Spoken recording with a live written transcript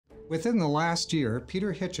Within the last year,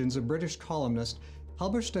 Peter Hitchens, a British columnist,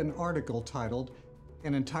 published an article titled,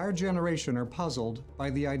 "An Entire Generation Are Puzzled by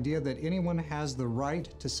the Idea that Anyone Has the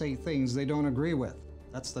Right to Say Things They Don't Agree With."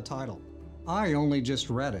 That's the title. I only just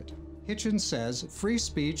read it. Hitchens says, free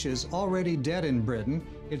speech is already dead in Britain,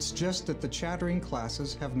 it's just that the chattering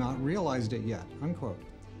classes have not realized it yet, unquote.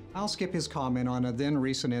 I'll skip his comment on a then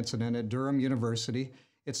recent incident at Durham University.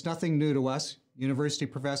 It's nothing new to us. University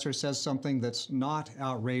professor says something that's not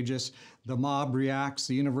outrageous. The mob reacts,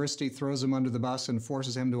 the university throws him under the bus and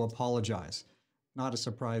forces him to apologize. Not a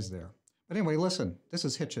surprise there. But anyway, listen, this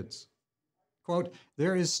is Hitchens. Quote,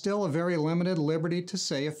 "There is still a very limited liberty to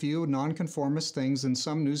say a few nonconformist things in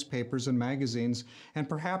some newspapers and magazines, and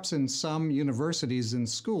perhaps in some universities and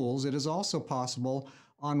schools. It is also possible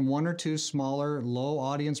on one or two smaller,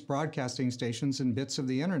 low-audience broadcasting stations and bits of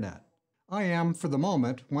the internet. I am, for the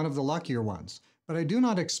moment, one of the luckier ones, but I do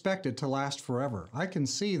not expect it to last forever. I can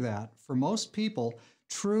see that, for most people,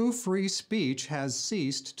 true free speech has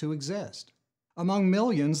ceased to exist. Among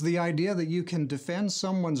millions, the idea that you can defend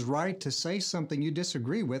someone's right to say something you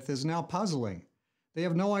disagree with is now puzzling. They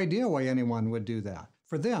have no idea why anyone would do that.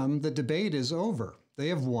 For them, the debate is over. They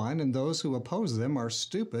have won, and those who oppose them are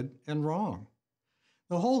stupid and wrong.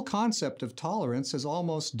 The whole concept of tolerance has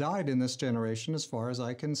almost died in this generation as far as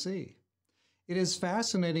I can see. It is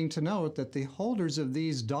fascinating to note that the holders of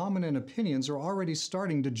these dominant opinions are already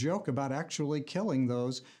starting to joke about actually killing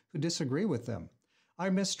those who disagree with them.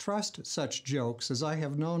 I mistrust such jokes, as I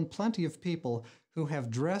have known plenty of people who have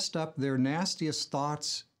dressed up their nastiest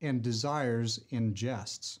thoughts and desires in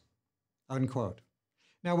jests." Unquote.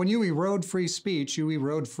 Now, when you erode free speech, you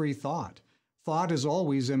erode free thought. Thought is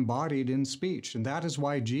always embodied in speech, and that is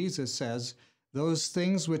why Jesus says, "Those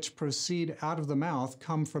things which proceed out of the mouth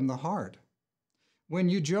come from the heart." When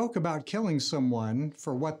you joke about killing someone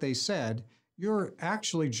for what they said, you're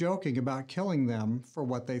actually joking about killing them for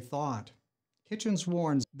what they thought. Hitchens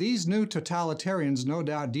warns, "These new totalitarians no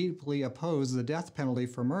doubt deeply oppose the death penalty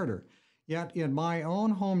for murder. Yet in my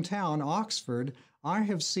own hometown, Oxford, I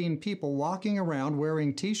have seen people walking around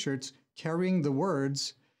wearing t-shirts carrying the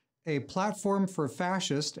words, 'A platform for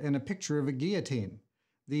fascist,' and a picture of a guillotine,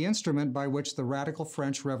 the instrument by which the radical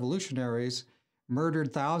French revolutionaries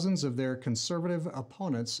murdered thousands of their conservative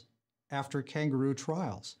opponents after kangaroo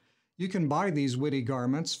trials. You can buy these witty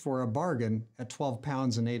garments for a bargain at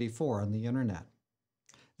 £12.84 on the internet."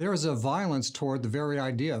 There is a violence toward the very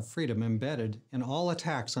idea of freedom embedded in all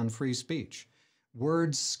attacks on free speech.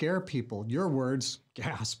 Words scare people. Your words,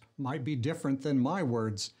 gasp, might be different than my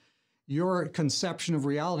words. Your conception of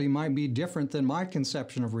reality might be different than my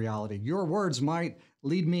conception of reality. Your words might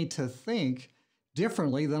lead me to think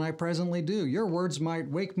differently than I presently do. Your words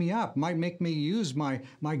might wake me up, might make me use my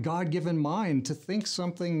God-given mind to think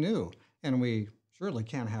something new. And we surely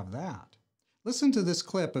can't have that. Listen to this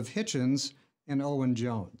clip of Hitchens and Owen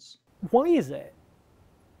Jones. Why is it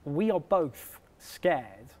we are both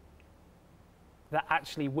scared that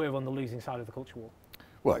actually we're on the losing side of the culture war?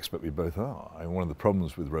 Well, I expect we both are. I mean, one of the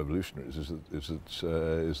problems with revolutionaries is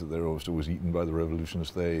that they're almost always eaten by the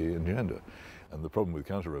revolutionists they engender. And the problem with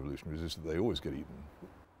counter-revolutionaries is that they always get eaten.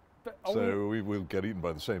 So we will get eaten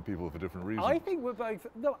by the same people for different reasons. I think we're both...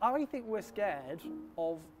 No, I think we're scared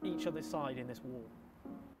of each other's side in this war.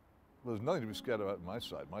 Well, there's nothing to be scared about my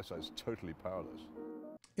side. My side's totally powerless.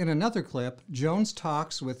 In another clip, Jones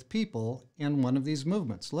talks with people in one of these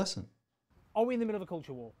movements. Listen. Are we in the middle of a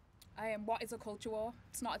culture war? What is a culture war?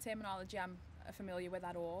 It's not a terminology I'm familiar with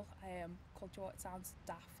at all. Culture war, it sounds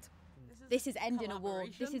daft. This is ending a war.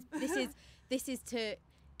 This is to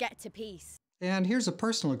get to peace. And here's a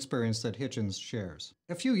personal experience that Hitchens shares.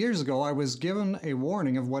 A few years ago, I was given a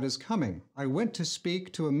warning of what is coming. I went to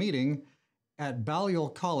speak to a meeting at Balliol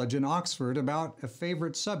College in Oxford about a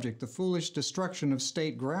favorite subject, the foolish destruction of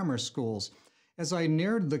state grammar schools. As I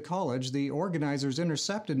neared the college, the organizers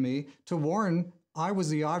intercepted me to warn I was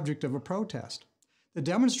the object of a protest. The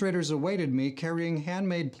demonstrators awaited me carrying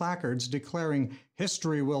handmade placards declaring,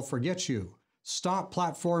 "History will forget you," "Stop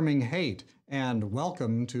platforming hate," and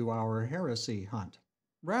 "Welcome to our heresy hunt."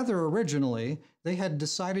 Rather originally, they had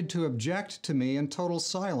decided to object to me in total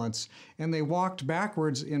silence, and they walked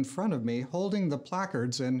backwards in front of me, holding the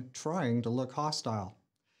placards and trying to look hostile.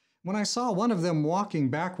 When I saw one of them walking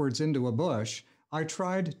backwards into a bush, I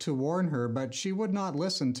tried to warn her, but she would not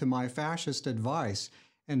listen to my fascist advice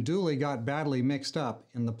and duly got badly mixed up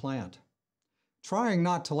in the plant. Trying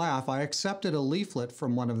not to laugh, I accepted a leaflet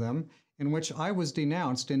from one of them in which I was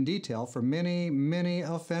denounced in detail for many, many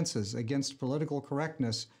offenses against political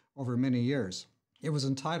correctness over many years. It was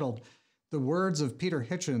entitled, "The Words of Peter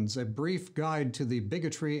Hitchens, A Brief Guide to the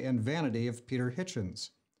Bigotry and Vanity of Peter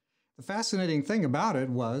Hitchens." The fascinating thing about it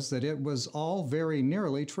was that it was all very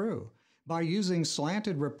nearly true. By using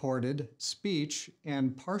slanted reported speech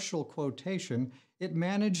and partial quotation, it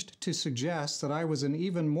managed to suggest that I was an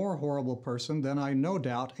even more horrible person than I no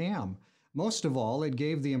doubt am. Most of all, it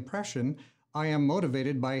gave the impression I am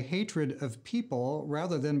motivated by hatred of people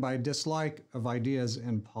rather than by dislike of ideas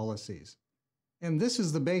and policies. And this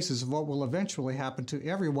is the basis of what will eventually happen to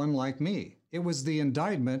everyone like me. It was the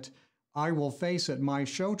indictment I will face at my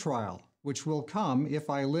show trial, which will come if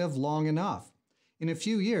I live long enough. In a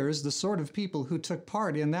few years, the sort of people who took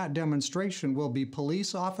part in that demonstration will be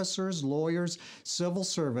police officers, lawyers, civil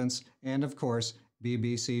servants, and of course,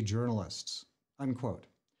 BBC journalists." Unquote.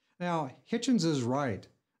 Now, Hitchens is right.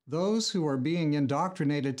 Those who are being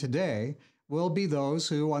indoctrinated today will be those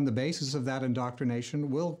who, on the basis of that indoctrination,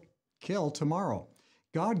 will kill tomorrow.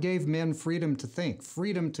 God gave men freedom to think,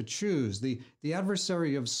 freedom to choose. The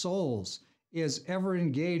adversary of souls is ever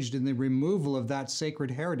engaged in the removal of that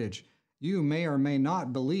sacred heritage. You may or may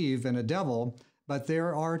not believe in a devil, but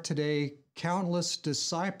there are today countless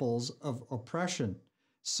disciples of oppression.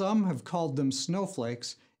 Some have called them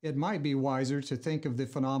snowflakes. It might be wiser to think of the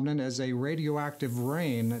phenomenon as a radioactive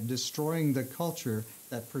rain destroying the culture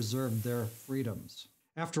that preserved their freedoms.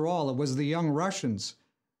 After all, it was the young Russians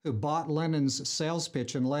who bought Lenin's sales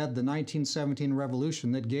pitch and led the 1917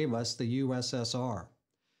 revolution that gave us the USSR.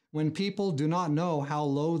 When people do not know how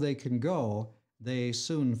low they can go, they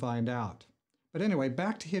soon find out. But anyway,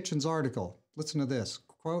 back to Hitchens' article. Listen to this,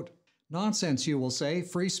 quote, "Nonsense, you will say.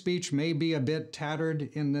 Free speech may be a bit tattered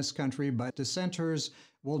in this country, but dissenters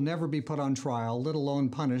will never be put on trial, let alone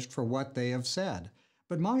punished for what they have said.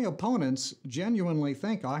 But my opponents genuinely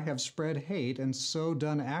think I have spread hate and so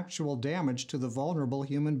done actual damage to the vulnerable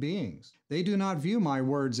human beings. They do not view my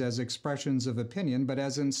words as expressions of opinion, but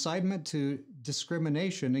as incitement to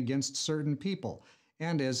discrimination against certain people,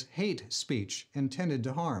 and as hate speech intended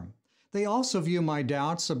to harm. They also view my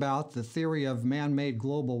doubts about the theory of man-made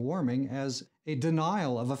global warming as a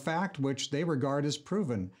denial of a fact which they regard as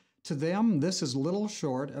proven. To them, this is little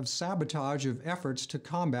short of sabotage of efforts to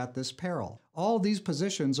combat this peril. All these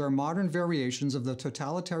positions are modern variations of the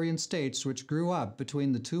totalitarian states which grew up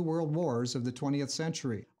between the two world wars of the 20th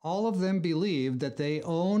century. All of them believed that they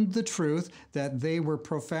owned the truth, that they were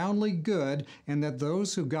profoundly good, and that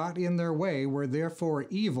those who got in their way were therefore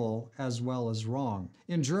evil as well as wrong.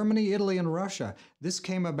 In Germany, Italy, and Russia, this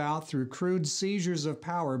came about through crude seizures of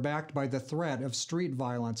power backed by the threat of street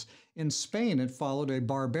violence. In Spain, it followed a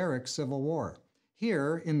barbaric civil war.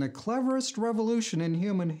 Here, in the cleverest revolution in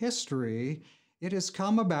human history, it has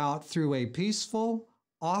come about through a peaceful,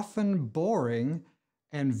 often boring,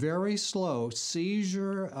 and very slow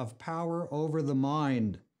seizure of power over the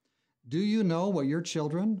mind. Do you know what your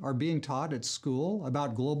children are being taught at school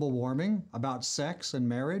about global warming, about sex and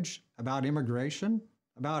marriage, about immigration,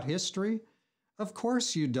 about history? Of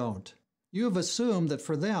course you don't. You have assumed that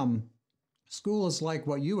for them, school is like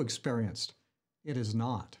what you experienced. It is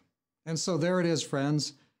not. And so there it is,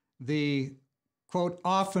 friends, the, quote,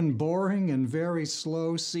 often boring and very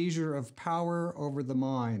slow seizure of power over the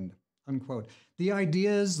mind, unquote. The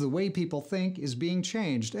ideas, the way people think is being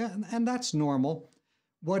changed, and that's normal.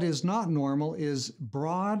 What is not normal is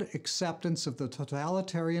broad acceptance of the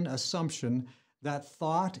totalitarian assumption that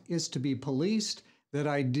thought is to be policed, that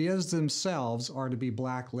ideas themselves are to be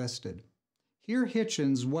blacklisted. Hear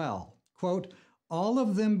Hitchens well, quote, "All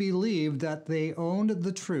of them believed that they owned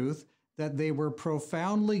the truth, that they were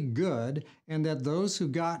profoundly good, and that those who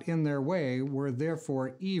got in their way were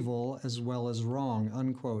therefore evil as well as wrong,"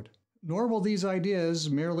 unquote. Nor will these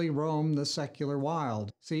ideas merely roam the secular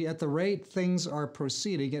wild. See, at the rate things are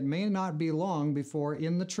proceeding, it may not be long before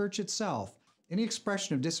in the church itself, any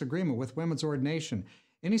expression of disagreement with women's ordination,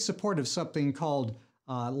 any support of something called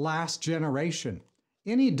last generation,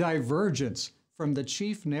 any divergence from the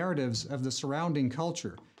chief narratives of the surrounding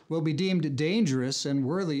culture will be deemed dangerous and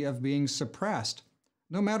worthy of being suppressed.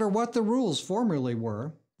 No matter what the rules formerly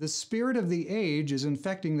were, the spirit of the age is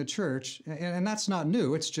infecting the church, and that's not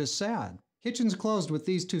new, it's just sad. Hitchens closed with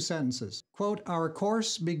these two sentences, quote, "Our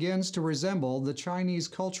course begins to resemble the Chinese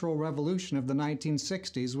Cultural Revolution of the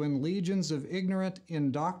 1960s when legions of ignorant,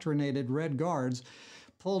 indoctrinated Red Guards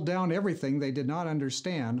pulled down everything they did not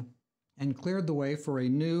understand and cleared the way for a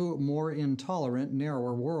new, more intolerant,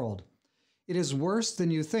 narrower world. It is worse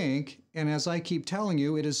than you think, and as I keep telling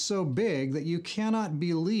you, it is so big that you cannot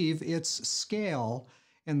believe its scale,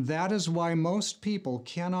 and that is why most people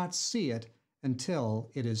cannot see it until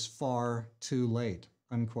it is far too late,"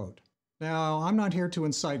 unquote. Now, I'm not here to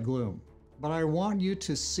incite gloom, but I want you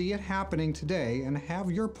to see it happening today and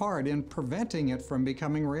have your part in preventing it from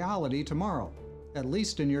becoming reality tomorrow. at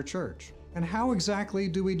least in your church. And how exactly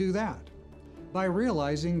do we do that? By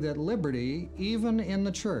realizing that liberty, even in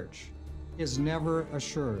the church, is never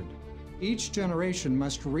assured. Each generation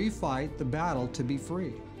must refight the battle to be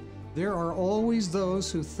free. There are always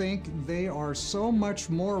those who think they are so much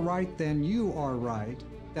more right than you are right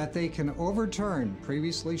that they can overturn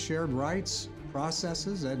previously shared rights,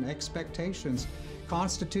 processes, and expectations,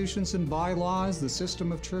 constitutions and bylaws, the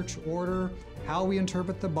system of church order, how we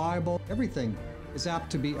interpret the Bible. Everything is apt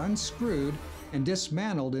to be unscrewed and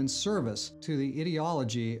dismantled in service to the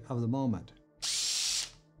ideology of the moment.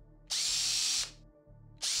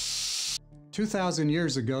 2,000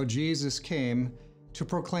 years ago, Jesus came to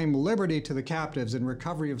proclaim liberty to the captives and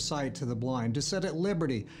recovery of sight to the blind, to set at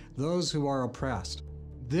liberty those who are oppressed.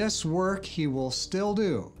 This work he will still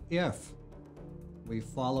do if we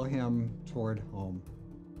follow him toward home.